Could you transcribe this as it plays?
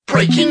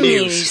Breaking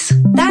news.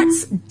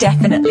 That's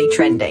definitely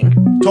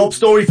trending. Top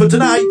story for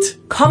tonight.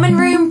 Common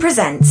Room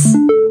presents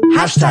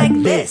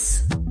Hashtag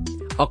This.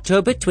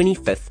 October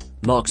 25th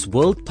marks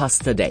World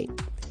Pasta Day.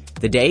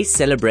 The day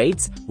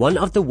celebrates one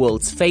of the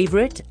world's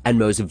favorite and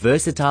most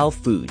versatile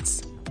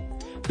foods.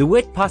 The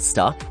word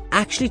pasta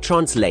actually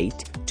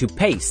translates to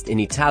paste in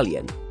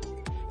Italian.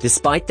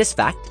 Despite this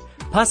fact,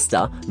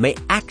 pasta may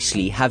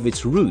actually have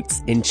its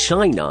roots in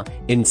China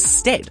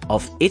instead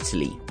of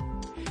Italy.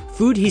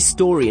 Food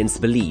historians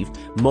believe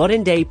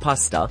modern-day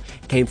pasta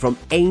came from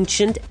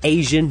ancient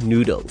Asian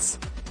noodles.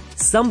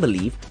 Some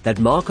believe that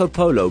Marco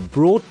Polo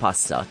brought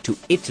pasta to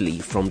Italy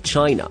from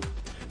China,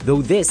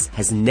 though this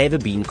has never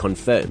been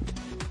confirmed.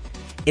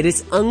 It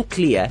is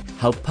unclear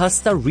how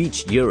pasta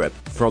reached Europe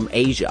from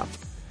Asia,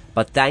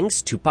 but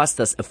thanks to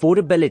pasta's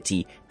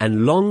affordability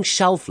and long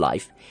shelf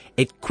life,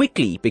 it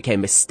quickly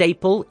became a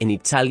staple in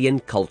Italian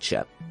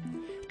culture.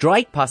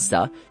 Dried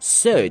pasta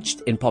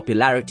surged in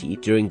popularity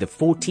during the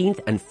 14th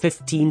and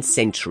 15th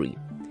century,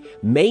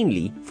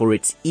 mainly for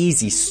its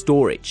easy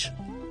storage.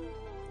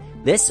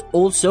 This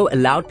also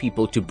allowed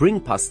people to bring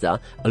pasta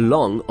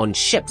along on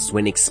ships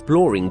when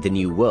exploring the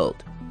New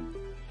World.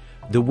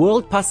 The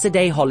World Pasta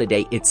Day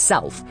holiday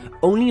itself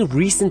only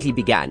recently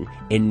began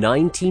in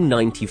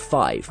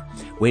 1995,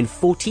 when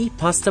 40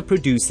 pasta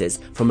producers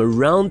from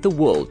around the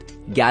world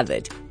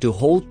gathered to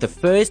hold the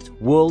first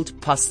World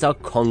Pasta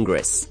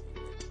Congress.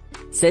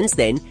 Since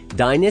then,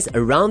 diners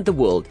around the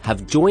world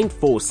have joined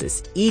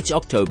forces each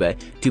October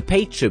to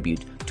pay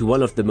tribute to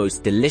one of the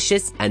most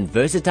delicious and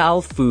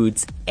versatile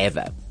foods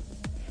ever.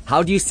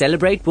 How do you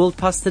celebrate World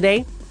Pasta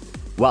Day?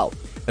 Well,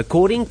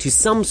 according to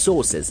some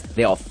sources,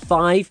 there are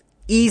 5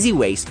 easy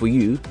ways for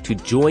you to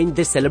join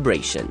the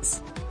celebrations.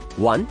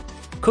 1.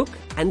 Cook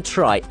and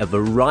try a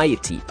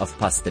variety of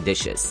pasta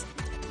dishes.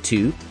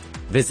 2.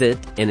 Visit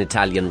an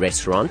Italian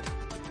restaurant.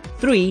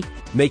 3.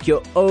 Make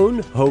your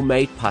own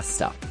homemade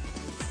pasta.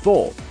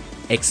 4.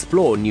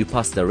 Explore new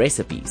pasta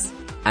recipes.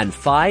 And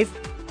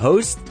 5.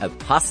 Host a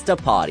pasta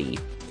party.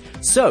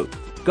 So,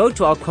 go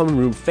to our Common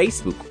Room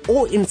Facebook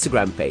or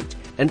Instagram page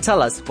and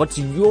tell us what's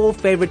your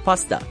favorite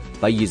pasta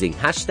by using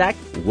hashtag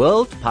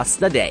World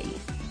Pasta Day.